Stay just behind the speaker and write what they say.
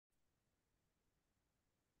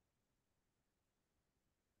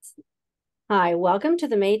Hi, welcome to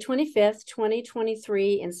the May 25th,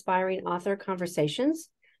 2023 Inspiring Author Conversations.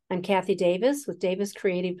 I'm Kathy Davis with Davis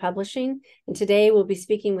Creative Publishing, and today we'll be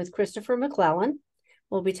speaking with Christopher MacLellan.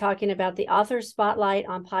 We'll be talking about the author spotlight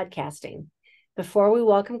on podcasting. Before we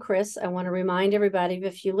welcome Chris, I want to remind everybody of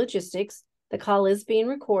a few logistics. The call is being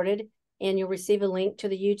recorded, and you'll receive a link to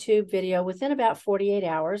the YouTube video within about 48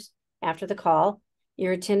 hours after the call.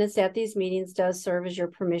 Your attendance at these meetings does serve as your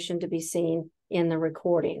permission to be seen in the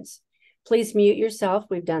recordings. Please mute yourself.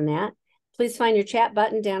 We've done that. Please find your chat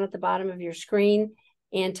button down at the bottom of your screen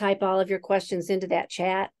and type all of your questions into that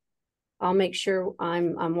chat. I'll make sure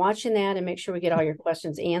I'm watching that and make sure we get all your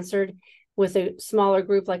questions answered. With a smaller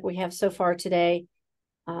group like we have so far today,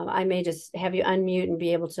 I may just have you unmute and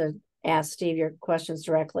be able to ask Steve your questions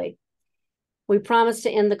directly. We promise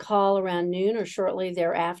to end the call around noon or shortly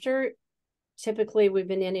thereafter. Typically, we've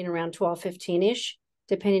been ending around 12:15-ish,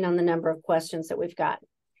 depending on the number of questions that we've got.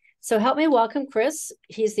 So help me welcome Chris.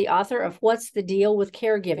 He's the author of What's the Deal with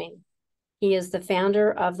Caregiving? He is the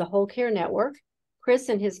founder of the Whole Care Network. Chris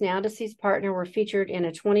and his now deceased partner were featured in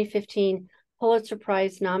a 2015 Pulitzer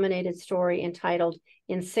Prize nominated story entitled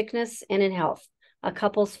In Sickness and in Health, A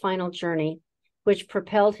Couple's Final Journey, which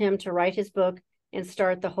propelled him to write his book and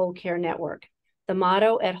start the Whole Care Network. The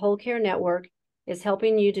motto at Whole Care Network is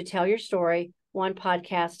helping you to tell your story one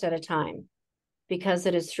podcast at a time, because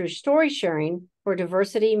it is through story sharing where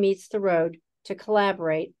diversity meets the road to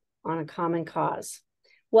collaborate on a common cause.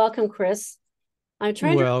 Welcome, Chris. I'm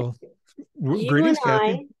trying to. Greetings,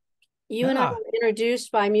 Kathy. You and I were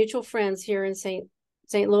introduced by mutual friends here in St.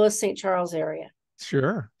 Louis, St. Charles area.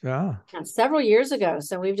 Sure, yeah. Several years ago.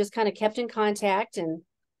 So we've just kind of kept in contact, and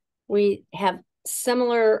we have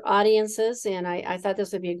similar audiences. And I thought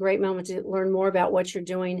this would be a great moment to learn more about what you're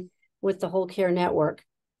doing with the Whole Care Network.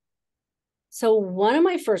 So one of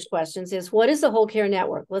my first questions is, what is the Whole Care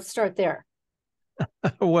Network? Let's start there.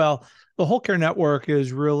 Well, the Whole Care Network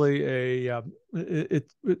is really it's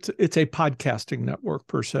a podcasting network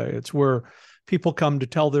per se. It's where people come to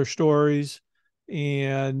tell their stories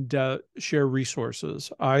and share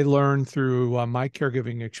resources. I learned through my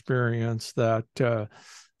caregiving experience that the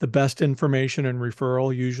best information and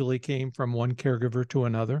referral usually came from one caregiver to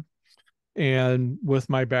another. And with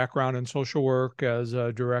my background in social work as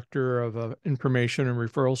a director of an information and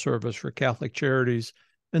referral service for Catholic Charities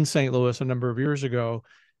in St. Louis a number of years ago,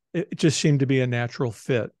 it just seemed to be a natural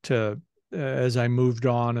fit to, as I moved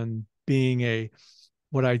on and being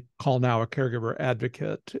what I call now a caregiver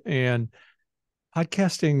advocate. And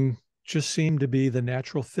podcasting just seemed to be the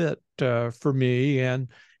natural fit for me and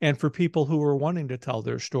for people who were wanting to tell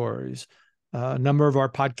their stories. A number of our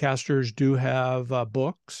podcasters do have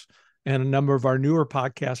books. And a number of our newer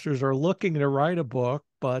podcasters are looking to write a book,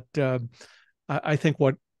 but I think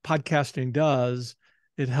what podcasting does,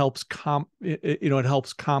 it helps complement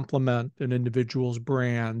an individual's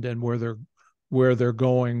brand and where they're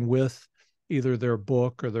going with either their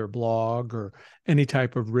book or their blog or any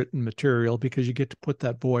type of written material, because you get to put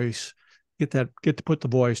that voice, get to put the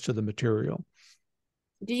voice to the material.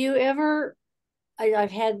 Do you ever? I've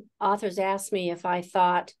had authors ask me if I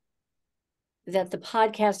thought that the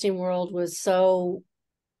podcasting world was so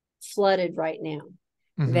flooded right now,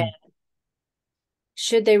 that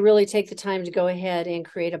should they really take the time to go ahead and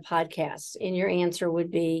create a podcast? And your answer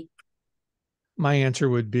would be? My answer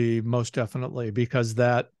would be most definitely, because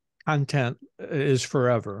that content is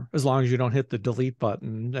forever, as long as you don't hit the delete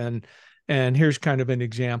button. And here's kind of an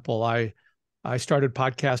example. I started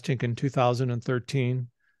podcasting in 2013.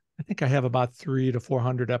 I think I have about 300 to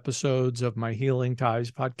 400 episodes of my Healing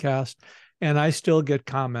Ties podcast. And I still get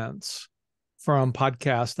comments from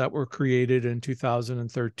podcasts that were created in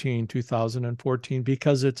 2013, 2014,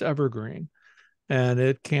 because it's evergreen and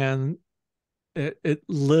it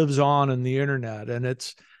lives on in the internet, and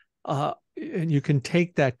and you can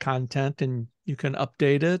take that content and you can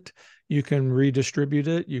update it, you can redistribute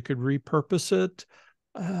it, you could repurpose it.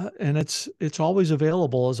 And it's always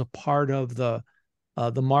available as a part of the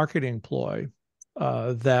marketing ploy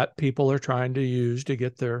that people are trying to use to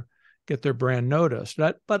get their brand noticed.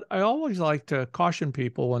 But I always like to caution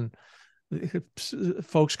people when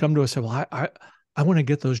folks come to us and say, well, I want to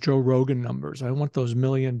get those Joe Rogan numbers. I want those 1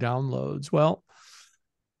 million downloads. Well,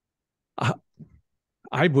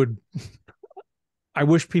 I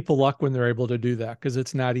wish people luck when they're able to do that, because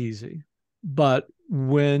it's not easy. But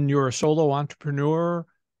when you're a solo entrepreneur,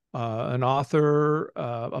 an author,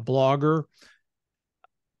 a blogger,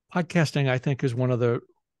 podcasting, I think, is one of the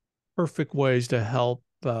perfect ways to help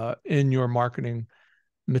in your marketing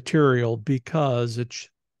material, because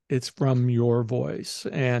it's from your voice.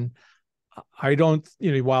 And I don't,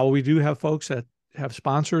 while we do have folks that have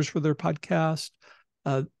sponsors for their podcast.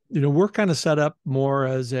 We're kind of set up more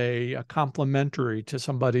as a complementary to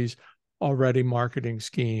somebody's already marketing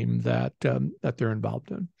scheme that they're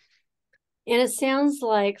involved in. And it sounds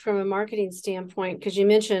like from a marketing standpoint, because you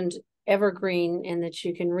mentioned evergreen and that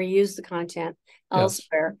you can reuse the content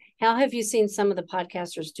elsewhere. Yes. How have you seen some of the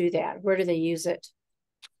podcasters do that? Where do they use it?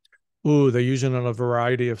 Ooh, they use it in a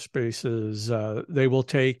variety of spaces. They will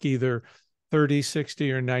take either 30,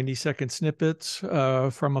 60, or 90-second snippets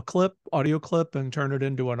from a audio clip, and turn it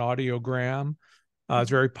into an audiogram. It's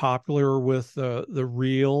very popular with the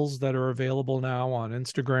reels that are available now on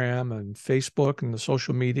Instagram and Facebook and the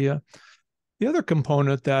social media. The other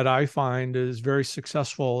component that I find is very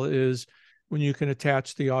successful is when you can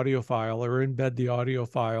attach the audio file or embed the audio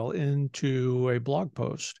file into a blog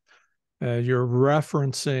post. You're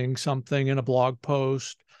referencing something in a blog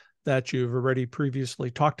post that you've already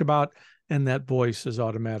previously talked about, and that voice is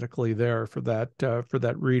automatically there for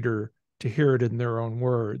that reader to hear it in their own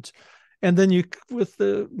words. And then you, with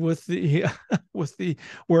the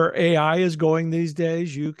where AI is going these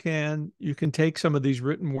days, you can take some of these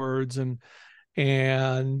written words and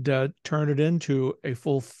turn it into a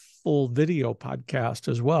full video podcast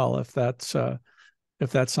as well, if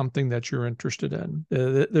that's something that you're interested in.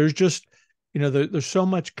 There's just, there's so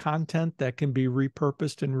much content that can be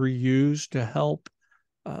repurposed and reused to help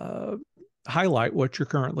highlight what you're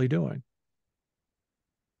currently doing.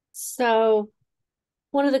 So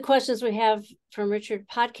one of the questions we have from Richard: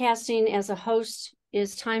 podcasting as a host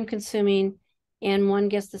is time consuming, and one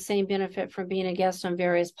gets the same benefit from being a guest on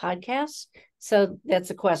various podcasts. So that's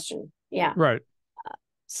a question. Yeah. Right.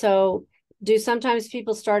 So do sometimes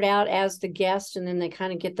people start out as the guest and then they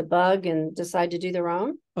kind of get the bug and decide to do their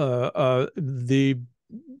own? That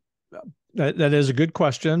is a good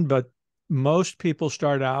question, but most people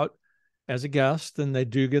start out as a guest, and they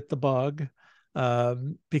do get the bug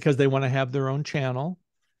because they want to have their own channel.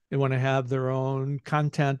 They want to have their own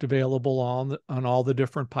content available on all the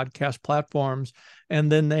different podcast platforms,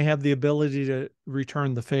 and then they have the ability to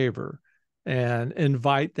return the favor and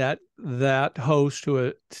invite that host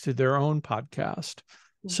to their own podcast.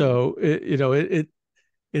 Mm-hmm. So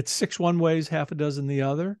it's 6 one ways, half a dozen the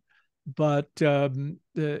other. But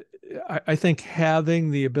I think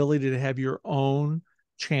having the ability to have your own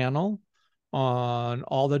channel on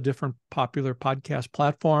all the different popular podcast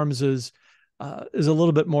platforms is a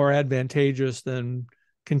little bit more advantageous than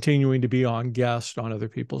continuing to be on guest on other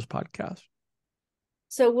people's podcasts.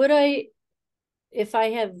 So if I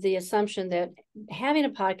have the assumption that having a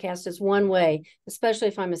podcast is one way, especially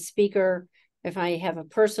if I'm a speaker, if I have a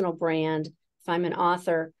personal brand, if I'm an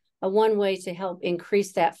author, a one way to help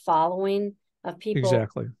increase that following of people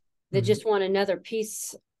exactly that just want another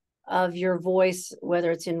piece of your voice,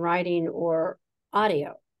 whether it's in writing or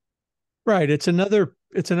audio. Right. It's another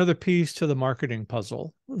piece to the marketing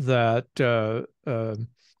puzzle that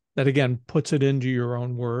again puts it into your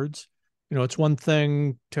own words. It's one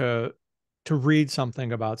thing to read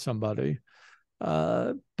something about somebody,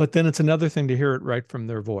 but then it's another thing to hear it right from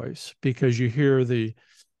their voice, because you hear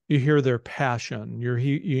their passion,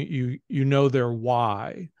 you know their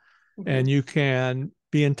why, mm-hmm. and you can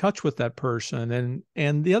be in touch with that person.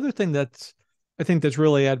 And the other thing I think that's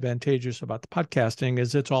really advantageous about the podcasting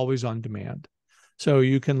is it's always on demand. So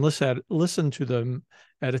you can listen to them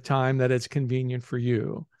at a time that it's convenient for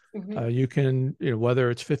you. Mm-hmm. You can, whether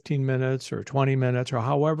it's 15 minutes or 20 minutes or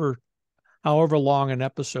however long an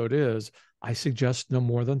episode is. I suggest no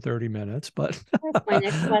more than 30 minutes, but that's my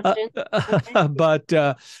next question.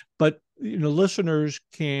 Okay. But listeners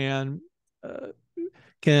can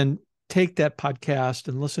take that podcast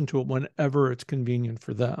and listen to it whenever it's convenient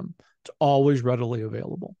for them. It's always readily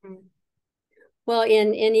available. Well,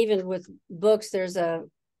 and even with books, there's a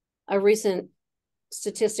recent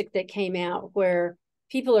statistic that came out where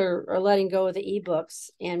people are letting go of the ebooks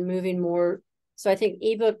and moving more. So I think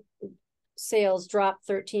ebook sales dropped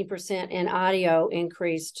 13% and audio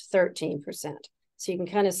increased 13%. So you can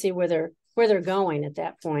kind of see where they're going at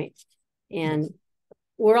that point. And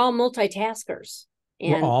we're all multitaskers.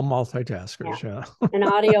 We're all multitaskers, yeah. And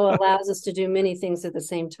audio allows us to do many things at the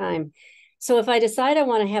same time. So if I decide I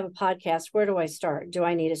want to have a podcast, where do I start? Do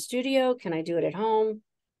I need a studio? Can I do it at home?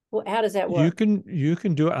 Well, how does that work? You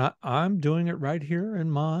can do it. I'm doing it right here in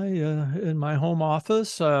my home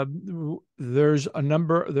office. There's a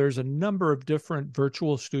number of different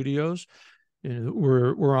virtual studios.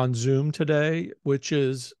 We're on Zoom today, which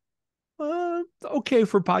is okay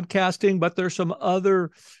for podcasting, but there's some other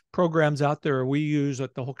programs out there we use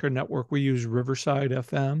at the Whole Care Network. We use Riverside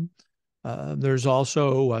FM. There's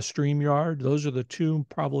also StreamYard. Those are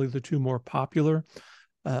probably the two more popular.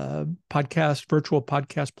 virtual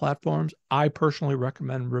podcast platforms. I personally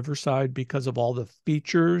recommend Riverside because of all the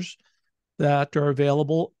features that are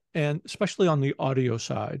available, and especially on the audio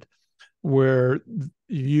side, where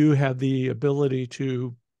you have the ability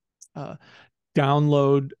to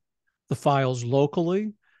download the files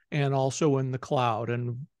locally and also in the cloud.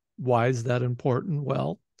 And why is that important?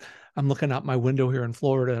 Well, I'm looking out my window here in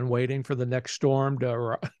Florida and waiting for the next storm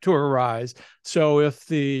to arise. So if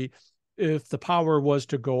the power was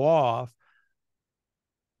to go off,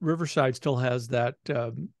 Riverside still has that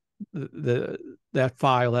that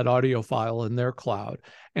file, that audio file in their cloud,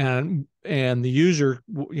 and the user,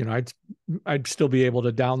 I'd still be able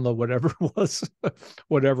to download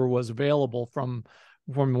whatever was available from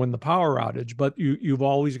when the power outage. But you've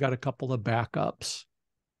always got a couple of backups,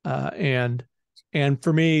 and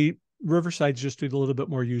for me, Riverside's just a little bit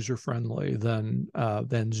more user friendly than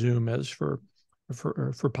Zoom is for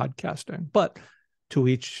podcasting. But to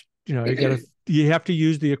each, you have to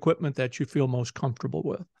use the equipment that you feel most comfortable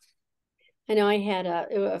with. I know I had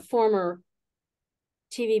a former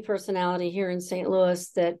TV personality here in St. Louis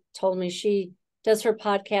that told me she does her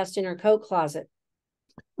podcast in her coat closet.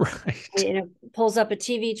 Right. Pulls up a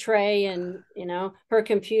TV tray and, her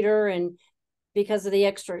computer, and because of the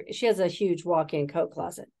extra, she has a huge walk-in coat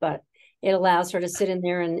closet, but it allows her to sit in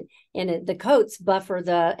there, and the coats buffer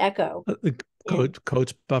the echo.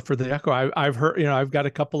 Coats buffer the echo. I've heard, I've got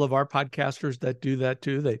a couple of our podcasters that do that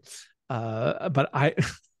too. But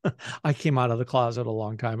I came out of the closet a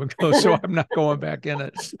long time ago, so I'm not going back in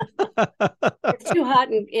it. It's too hot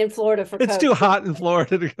in Florida for coats. It's too hot in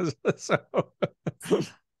Florida because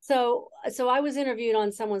So I was interviewed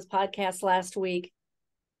on someone's podcast last week,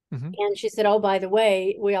 mm-hmm. and she said, "Oh, by the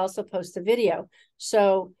way, we also post a video."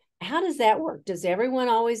 So how does that work? Does everyone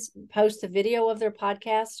always post a video of their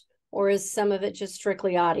podcast, or is some of it just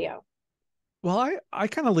strictly audio? Well, I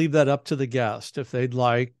kind of leave that up to the guest if they'd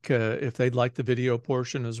like the video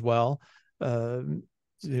portion as well.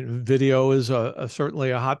 Video is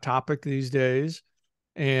certainly a hot topic these days,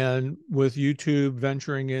 and with YouTube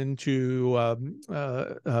venturing into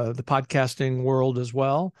the podcasting world as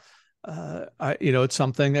well, it's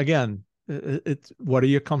something. Again, it's what are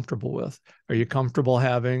you comfortable with? Are you comfortable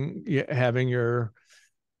having your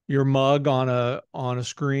mug on a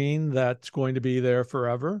screen that's going to be there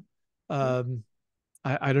forever? I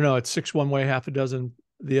don't know. It's 6 one way, half a dozen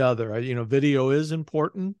the other. Video is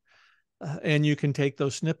important, and you can take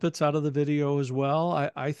those snippets out of the video as well.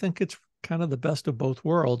 I think it's kind of the best of both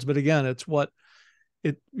worlds. But again, it's what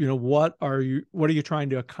are you trying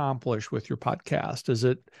to accomplish with your podcast? Is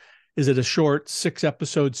it a short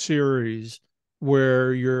 6-episode series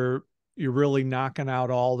where you're really knocking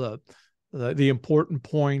out all the important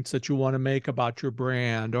points that you want to make about your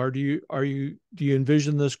brand, or do you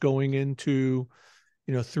envision this going into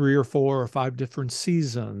 3 or 4 or 5 different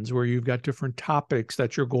seasons where you've got different topics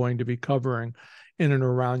that you're going to be covering in and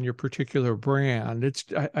around your particular brand?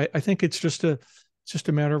 I think it's just a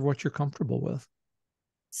matter of what you're comfortable with.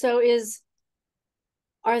 So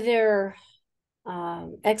are there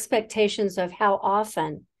expectations of how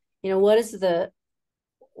often, what does the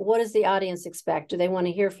audience expect? Do they want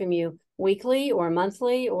to hear from you weekly or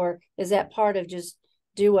monthly, or is that part of just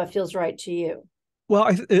do what feels right to you?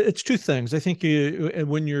 Well, it's 2 things. I think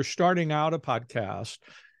when you're starting out a podcast,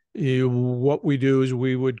 what we do is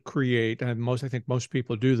we would create, and I think most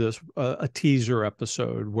people do this, a teaser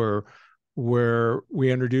episode where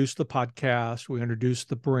we introduce the podcast, we introduce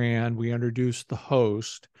the brand, we introduce the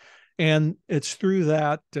host. And it's through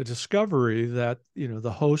that discovery that,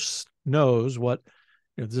 the host knows what,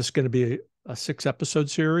 is this going to be a 6-episode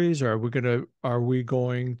series? Or are we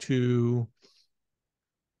going to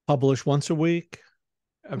publish once a week,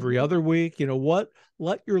 every other week?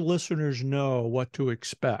 Let your listeners know what to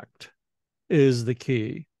expect is the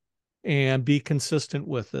key, and be consistent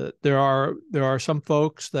with it. There are some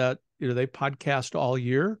folks that, they podcast all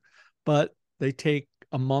year, but they take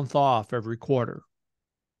a month off every quarter.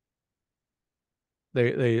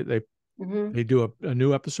 They do a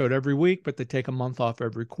new episode every week, but they take a month off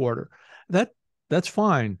every quarter. That's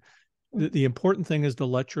fine. The important thing is to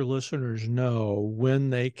let your listeners know when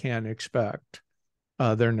they can expect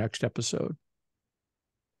their next episode.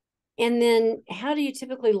 And then how do you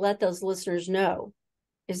typically let those listeners know?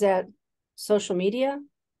 Is that social media?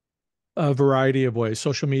 A variety of ways.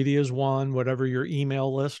 Social media is one, whatever your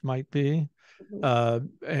email list might be,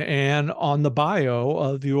 and on the bio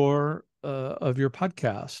of your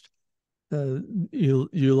podcast.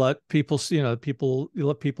 You let people see, you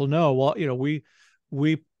let people know, well,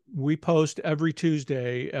 we post every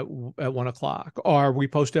Tuesday at 1:00, or we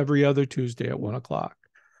post every other Tuesday at 1:00.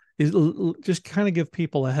 just kind of give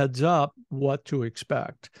people a heads up what to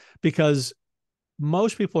expect, because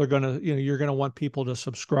most people are going to, you're going to want people to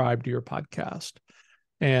subscribe to your podcast.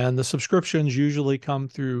 And the subscriptions usually come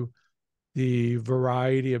through the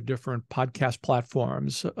variety of different podcast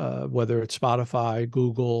platforms, whether it's Spotify,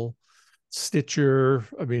 Google, Stitcher,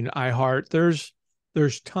 iHeart.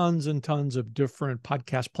 There's tons and tons of different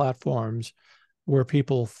podcast platforms where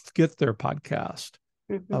people get their podcast.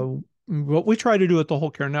 Mm-hmm. What we try to do at the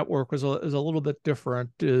Whole Care Network is a little bit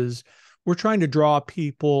different. Is we're trying to draw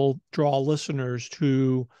listeners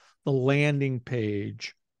to the landing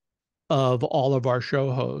page of all of our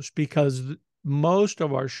show hosts, because most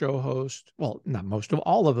of our show hosts, well, not most of,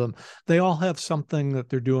 all of them, they all have something that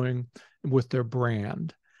they're doing with their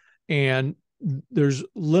brand. And there's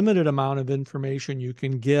limited amount of information you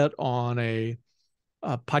can get on a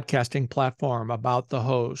podcasting platform about the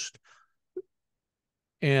host.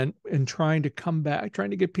 And trying to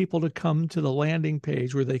get people to come to the landing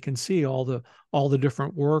page where they can see all the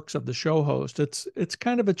different works of the show host. It's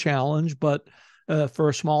kind of a challenge, but for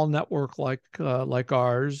a small network like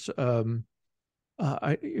ours,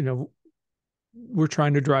 we're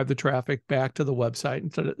trying to drive the traffic back to the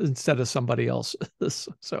website instead of somebody else's.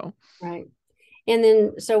 So right. And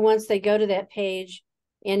then, so once they go to that page,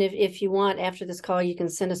 and if you want, after this call, you can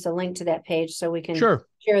send us a link to that page so we can share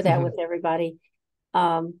that mm-hmm. with everybody.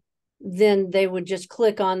 Then they would just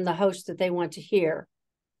click on the host that they want to hear.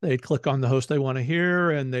 They'd click on the host they want to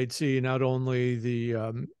hear, and they'd see not only the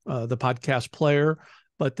podcast player,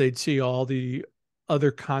 but they'd see all the other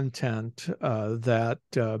content that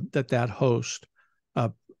host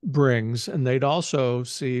brings, and they'd also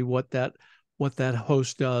see what that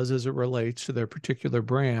host does as it relates to their particular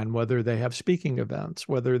brand, whether they have speaking events,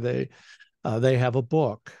 whether they have a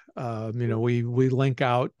book. We link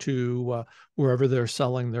out to wherever they're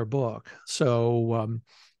selling their book. So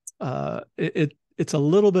it's a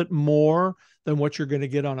little bit more than what you're going to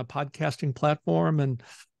get on a podcasting platform. And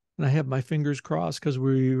I have my fingers crossed, because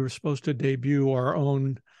we were supposed to debut our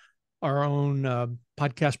own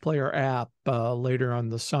podcast player app later on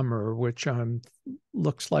the summer, which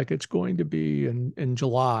looks like it's going to be in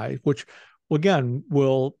July, which again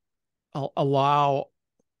will allow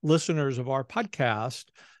listeners of our podcast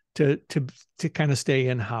to kind of stay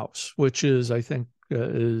in-house, which is, I think,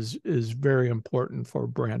 is very important for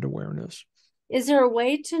brand awareness. Is there a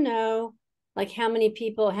way to know, like, how many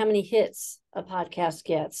hits a podcast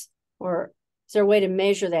gets, or is there a way to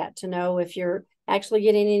measure that to know if you're actually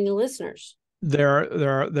getting any listeners? There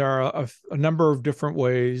are a number of different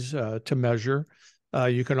ways to measure.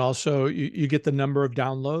 You can also you get the number of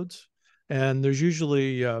downloads, and there's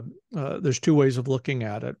usually there's two ways of looking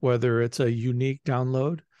at it. Whether it's a unique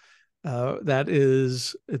download, that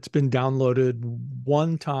is, it's been downloaded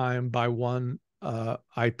one time by one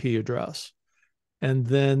IP address. And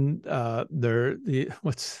then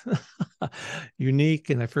what's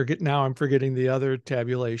unique, and I'm forgetting the other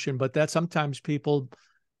tabulation, but that sometimes people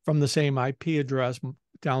from the same IP address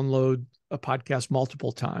download a podcast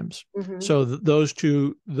multiple times. Mm-hmm. So those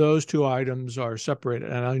two items are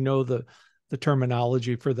separated. And I know the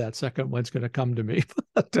terminology for that second one's going to come to me,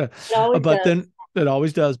 but then it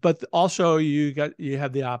always does. But also you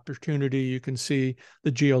have the opportunity, you can see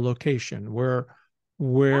the geolocation,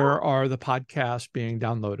 where are the podcasts being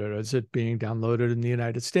downloaded? Is it being downloaded in the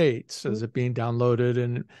United States? Is it being downloaded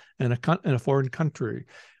in a foreign country?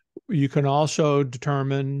 You can also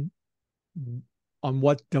determine on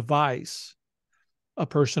what device a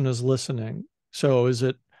person is listening. So is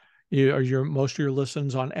it most of your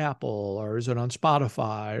listens on Apple, or is it on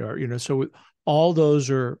Spotify, or so all those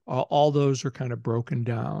are kind of broken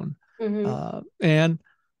down. Mm-hmm. And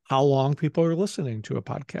how long people are listening to a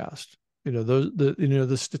podcast.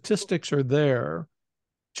 The statistics are there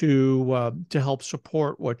to help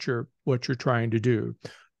support what you're trying to do.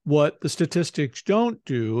 What the statistics don't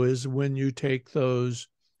do is when you take those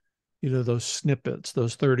snippets,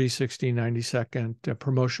 those 30, 60, 90-second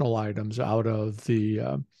promotional items out of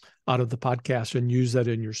the podcast and use that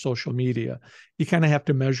in your social media. You kind of have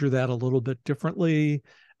to measure that a little bit differently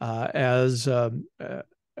as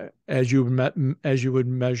you would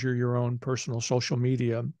measure your own personal social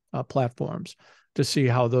media platforms, to see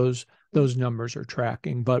how those numbers are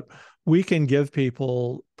tracking. But we can give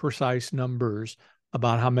people precise numbers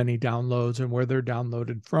about how many downloads and where they're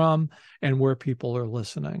downloaded from and where people are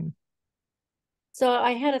listening. So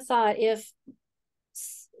I had a thought,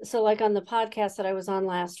 like on the podcast that I was on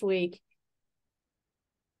last week,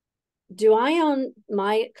 do I own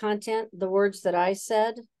my content, the words that I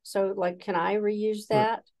said? So like, can I reuse that?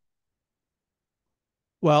 Right.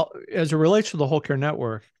 Well, as it relates to the Whole Care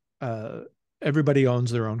Network, everybody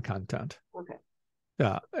owns their own content. Okay.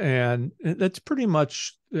 Yeah, and that's pretty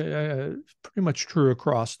much true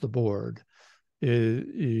across the board.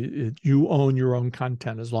 You own your own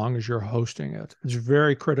content as long as you're hosting it. It's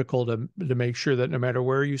very critical to make sure that no matter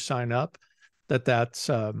where you sign up, that's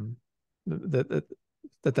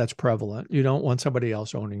that's prevalent. You don't want somebody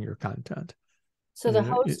else owning your content. So the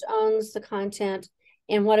host owns the content,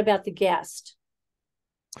 and what about the guest?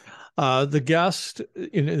 The guest,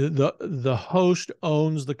 the host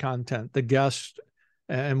owns the content. The guest,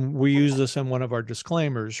 and we use this in one of our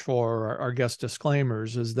disclaimers for our guest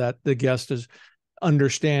disclaimers, is that the guest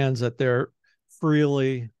understands that they're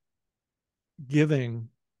freely giving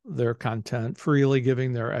their content, freely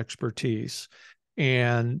giving their expertise,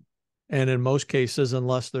 and in most cases,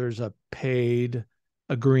 unless there's a paid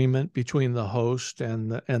agreement between the host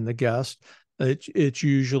and the guest, it's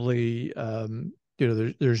usually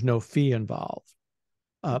there's no fee involved.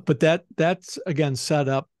 But that's again set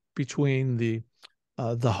up between the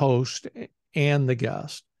host and the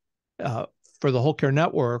guest. For the Whole Care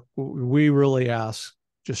Network, we really ask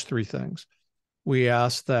just three things. We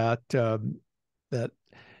ask that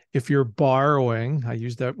if you're borrowing, I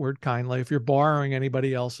use that word kindly, if you're borrowing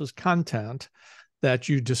anybody else's content, that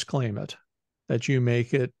you disclaim it, that you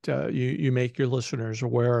make it, you make your listeners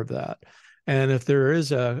aware of that. And if there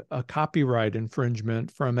is a copyright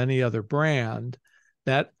infringement from any other brand,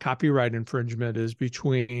 that copyright infringement is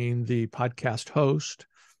between the podcast host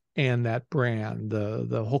and that brand.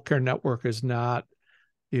 The Whole Care Network is not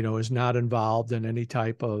involved in any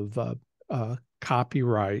type of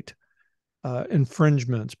copyright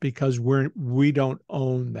infringements, because we don't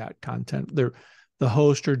own that content. The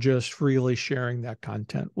hosts are just freely sharing that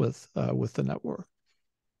content with the network.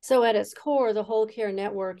 So at its core, the Whole Care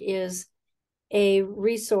Network is a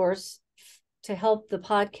resource to help the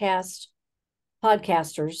podcasters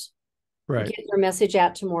right. get their message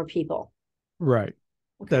out to more people. Right.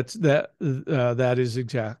 Okay. That is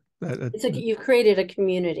exact. You've created a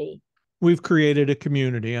community. We've created a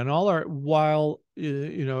community, and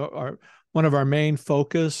one of our main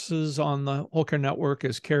focuses on the Whole Care Network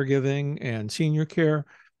is caregiving and senior care.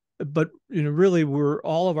 But really,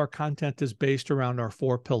 all of our content is based around our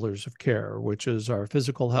 4 pillars of care, which is our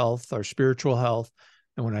physical health, our spiritual health.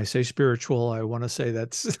 And when I say spiritual, I want to say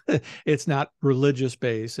that's it's not religious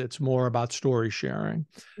based. It's more about story sharing.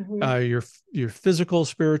 Mm-hmm. Your physical,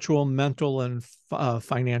 spiritual, mental, and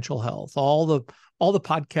financial health. All the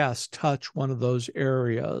podcasts touch one of those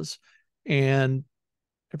areas, and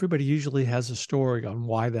everybody usually has a story on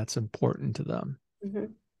why that's important to them. Mm-hmm.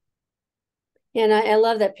 And I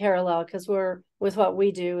love that parallel, because we're with what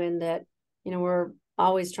we do, in that, we're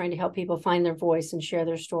always trying to help people find their voice and share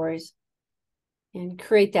their stories and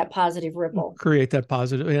create that positive ripple. Create that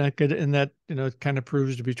positive, and that, it kind of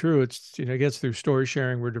proves to be true. It's, it gets through story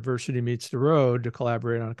sharing where diversity meets the road to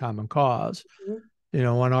collaborate on a common cause.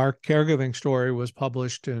 Mm-hmm. When our caregiving story was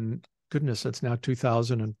published in, goodness, that's now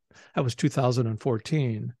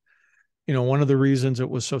 2014. One of the reasons it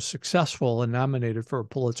was so successful and nominated for a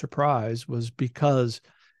Pulitzer Prize was because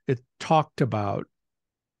it talked about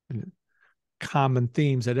common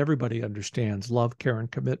themes that everybody understands: love, care, and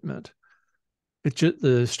commitment.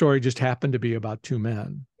 The story just happened to be about 2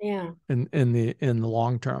 men. Yeah. In the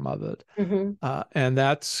long term of it. Mm-hmm. And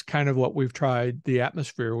that's kind of what the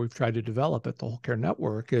atmosphere we've tried to develop at the Whole Care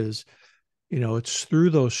Network is, it's through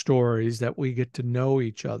those stories that we get to know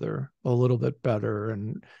each other a little bit better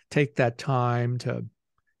and take that time to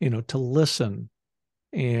listen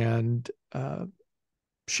and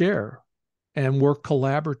share and work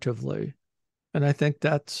collaboratively. And I think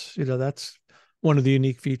that's one of the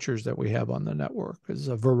unique features that we have on the network, is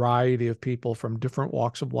a variety of people from different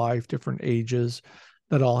walks of life, different ages,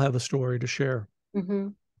 that all have a story to share. Mm-hmm.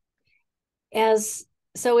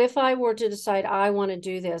 So if I were to decide I want to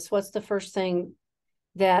do this, what's the first thing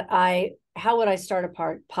how would I start a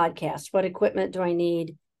podcast? What equipment do I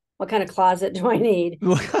need? What kind of closet do I need?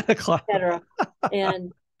 What kind of closet? Et cetera.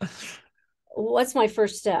 And what's my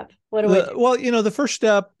first step? What do I do? Well, the first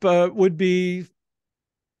step would be,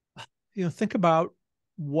 think about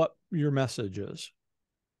what your message is.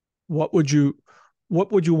 What would you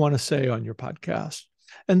want to say on your podcast?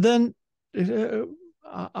 And then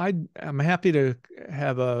I'm happy to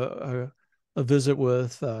have a visit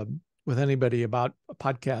with anybody about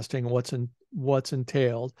podcasting, what's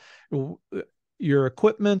entailed. Your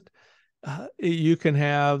equipment, you can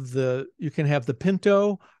have the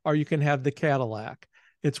Pinto, or you can have the Cadillac.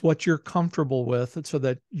 It's what you're comfortable with, so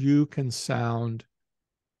that you can sound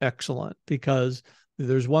excellent. Because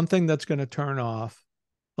there's one thing that's going to turn off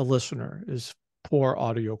a listener, is poor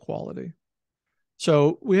audio quality.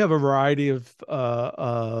 So we have a variety of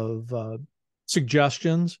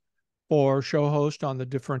suggestions for show host on the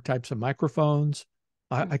different types of microphones.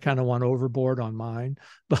 I kind of went overboard on mine,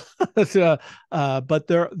 but there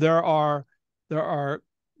are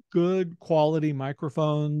good quality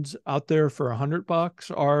microphones out there for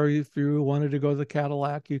 $100. Or if you wanted to go the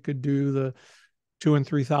Cadillac, you could do the 2,000 and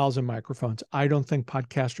 3,000 microphones. I don't think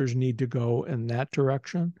podcasters need to go in that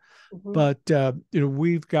direction, but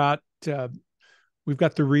we've got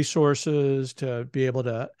the resources to be able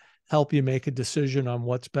to help you make a decision on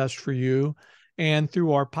what's best for you. And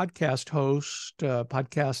through our podcast host,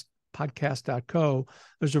 podcast.co,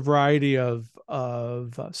 there's a variety of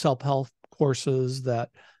self-help courses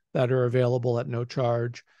that are available at no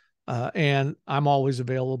charge. And I'm always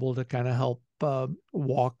available to kind of help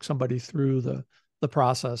walk somebody through the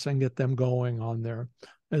process and get them going on their,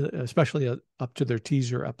 especially up to their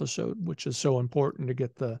teaser episode, which is so important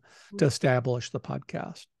to establish the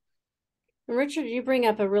podcast. Richard, you bring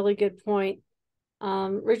up a really good point.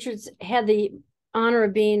 Richard's had the honor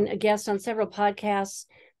of being a guest on several podcasts.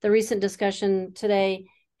 The recent discussion today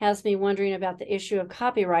has me wondering about the issue of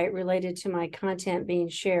copyright related to my content being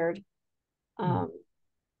shared.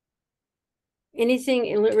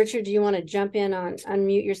 Anything, Richard, do you want to jump in on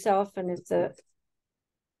unmute yourself? And it's a...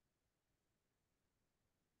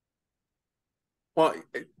 Well,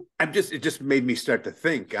 it just made me start to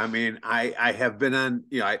think. I mean, I have been on,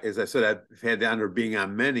 as I said, I've had the honor of being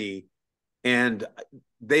on many, and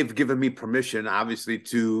they've given me permission, obviously,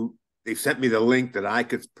 they've sent me the link that I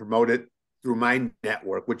could promote it through my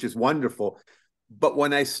network, which is wonderful. But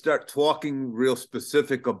when I start talking real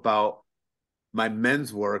specific about my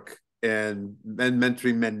men's work and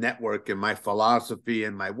mentoring men network and my philosophy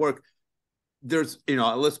and my work, there's,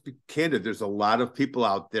 let's be candid, there's a lot of people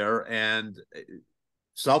out there, and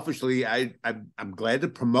selfishly, I'm glad to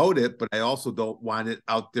promote it, but I also don't want it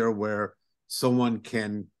out there where someone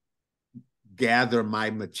can gather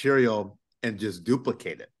my material and just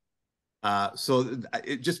duplicate it. So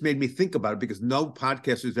it just made me think about it, because no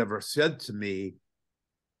podcaster's ever said to me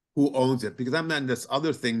who owns it, because I'm on this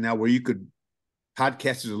other thing now where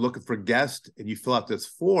podcasters are looking for guests and you fill out this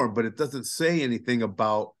form, but it doesn't say anything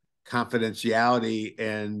about confidentiality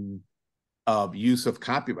and use of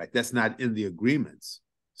copyright. That's not in the agreements.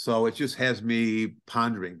 So it just has me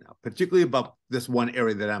pondering now, particularly about this one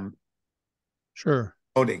area that I'm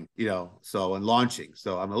promoting, and launching.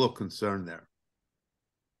 So I'm a little concerned there.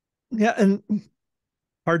 Yeah, and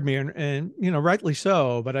pardon me, and rightly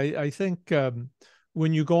so. But I think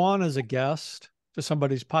when you go on as a guest to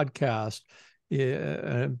somebody's podcast,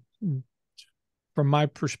 from my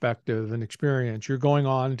perspective and experience, you're going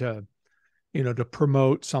on to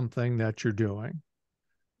promote something that you're doing,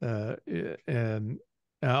 and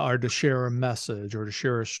or to share a message or to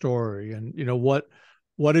share a story. And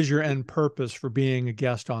what is your end purpose for being a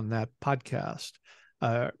guest on that podcast?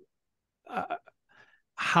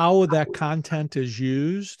 How that content is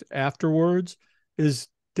used afterwards is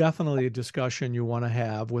definitely a discussion you want to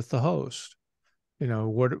have with the host.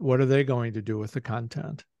 What are they going to do with the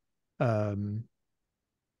content? Are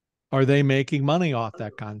they making money off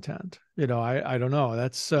that content? I don't know.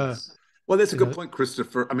 That's well, that's a good point,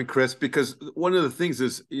 Christopher. I mean, Chris, because one of the things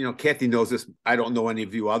is, Kathy knows this. I don't know any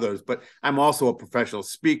of you others, but I'm also a professional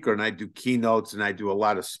speaker, and I do keynotes and I do a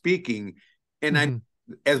lot of speaking. And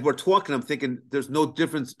as we're talking, I'm thinking there's no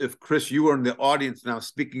difference if, Chris, you were in the audience now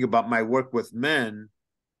speaking about my work with men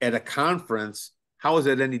at a conference. How is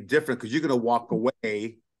that any different? Because you're going to walk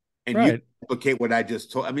away and you duplicate what I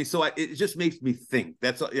just told. I mean, so it just makes me think.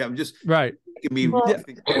 That's I'm just making me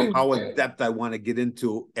think how in depth I want to get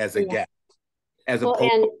into as a guest, as opposed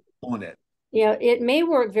to on it. It may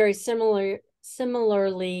work very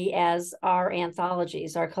similarly as our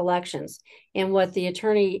anthologies, our collections. And what the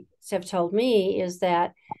attorneys have told me is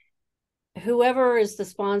that whoever is the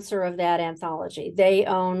sponsor of that anthology, they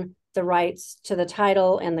own the rights to the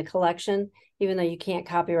title and the collection, even though you can't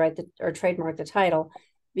copyright or trademark the title,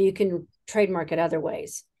 but you can trademark it other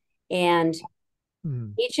ways. And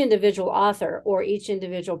each individual author or each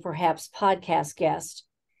individual, perhaps podcast guest,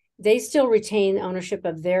 they still retain ownership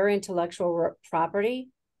of their intellectual property.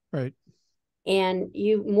 Right. And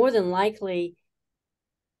you more than likely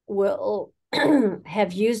will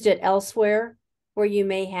have used it elsewhere where you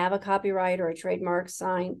may have a copyright or a trademark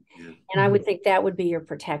sign. And I would think that would be your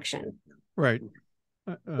protection. Right.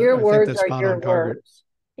 Your words are your words.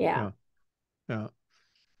 Yeah.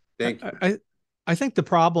 Thank you. I think the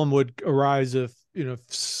problem would arise if you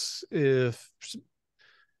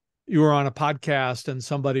were on a podcast and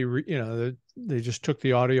somebody, they just took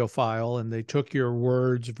the audio file and they took your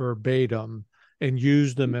words verbatim and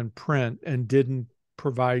used them in print and didn't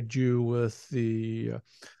provide you with the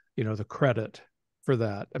the credit for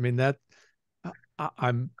that. I mean, that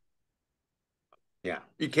I'm Yeah,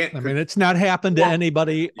 you can't. I mean, it's not happened to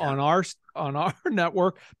anybody Yeah. on our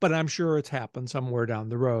network, but I'm sure it's happened somewhere down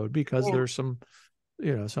the road, because there's some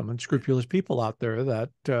some unscrupulous people out there that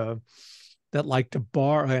that like to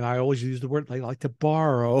borrow, and I always use the word, they like to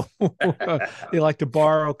borrow. They like to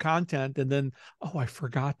borrow content, and then, oh, I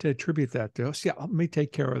forgot to attribute that to us. Yeah, let me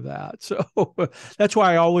take care of that. So that's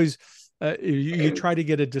why I always you try to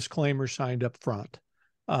get a disclaimer signed up front,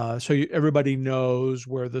 so everybody knows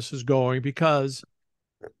where this is going, because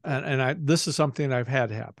this is something I've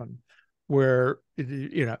had happen, where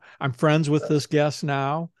I'm friends with this guest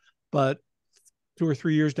now, but 2 or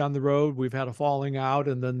 3 years down the road, we've had a falling out,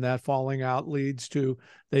 and then that falling out leads to,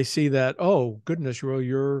 they see that, oh goodness,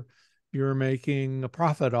 you're making a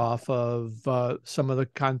profit off of some of the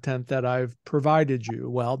content that I've provided you.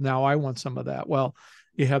 Well, now I want some of that. Well,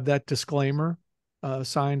 you have that disclaimer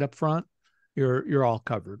signed up front, you're all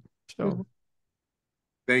covered. So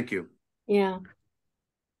Thank you. Yeah.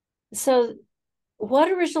 So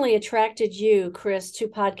what originally attracted you, Chris, to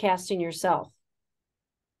podcasting yourself?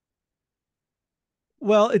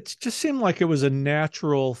 Well, it just seemed like it was a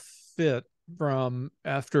natural fit from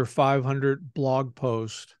after 500 blog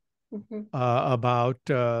posts about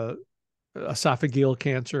esophageal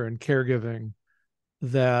cancer and caregiving,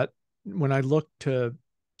 that when I looked to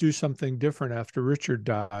do something different after Richard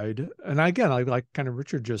died, and again, I like kind of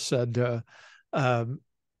Richard just said,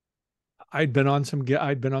 I'd been on some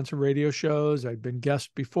radio shows, I'd been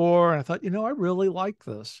guest before, and I thought, I really like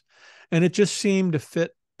this, and it just seemed to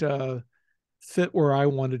fit where I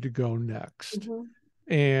wanted to go next.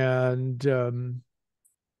 And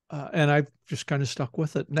I've just kind of stuck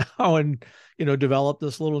with it now, and developed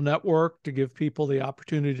this little network to give people the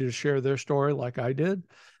opportunity to share their story like I did.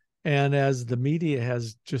 And as the media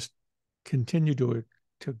has just continued to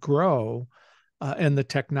grow, and the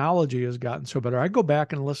technology has gotten so better, I go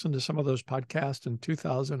back and listen to some of those podcasts in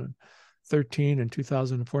 2013 and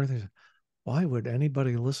 2014. Why would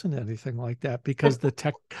anybody listen to anything like that? Because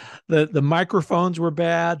the microphones were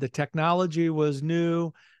bad, the technology was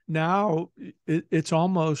new. Now it's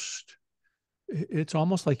almost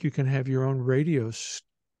like you can have your own radio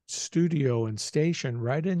studio and station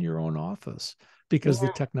right in your own office, because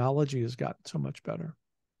the technology has gotten so much better.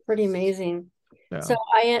 Pretty amazing. Yeah. So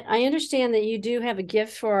I understand that you do have a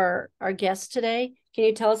gift for our guest today. Can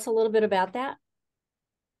you tell us a little bit about that?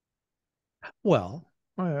 Well,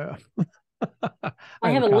 I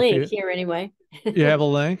have a link here anyway. You have a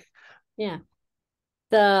link? Yeah.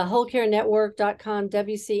 The wholecarenetwork.com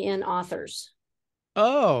WCN authors.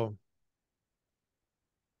 Oh.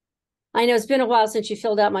 I know it's been a while since you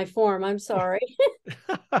filled out my form. I'm sorry.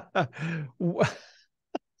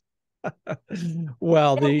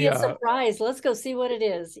 Well, it'll be a surprise. Let's go see what it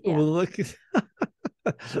is. Yeah.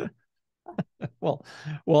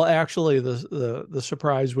 Well, actually, the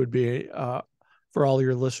surprise would be for all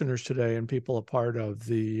your listeners today and people a part of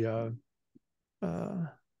the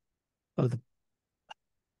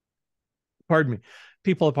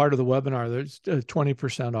people a part of the webinar. There's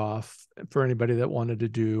 20% off for anybody that wanted to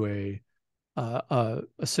do a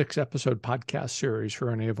 6-episode podcast series for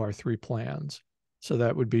any of our 3 plans. So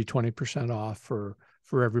that would be 20% off for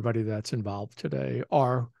everybody that's involved today,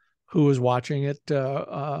 or who is watching it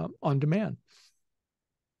on demand.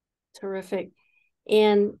 Terrific.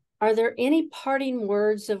 And are there any parting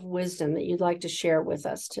words of wisdom that you'd like to share with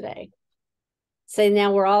us today? Say,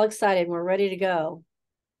 now we're all excited, we're ready to go.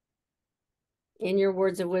 And your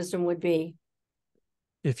words of wisdom would be?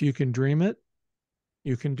 If you can dream it,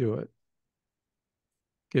 you can do it.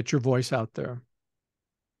 Get your voice out there.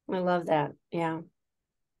 I love that. Yeah.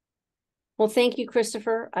 Well, thank you,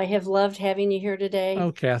 Christopher. I have loved having you here today.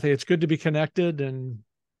 Oh, Kathy, it's good to be connected, and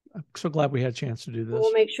I'm so glad we had a chance to do this.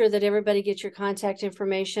 We'll make sure that everybody gets your contact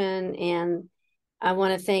information, and I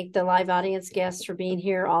want to thank the live audience guests for being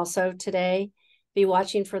here also today. Be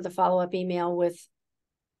watching for the follow-up email with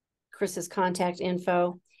Chris's contact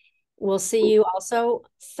info. We'll see you also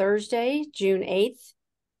Thursday, June 8th,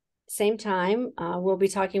 same time. We'll be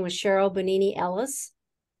talking with Cheryl Bonini Ellis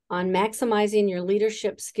on maximizing your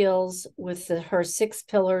leadership skills with her 6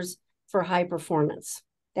 pillars for high performance.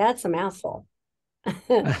 That's a mouthful.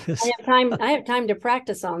 I have time to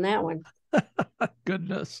practice on that one.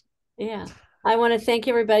 Goodness. Yeah. I want to thank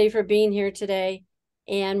everybody for being here today,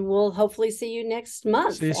 and we'll hopefully see you next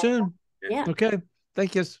month. See you soon. Yeah. Okay.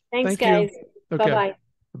 Thank you. Thanks, guys. Okay. Bye-bye.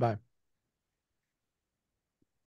 Bye-bye.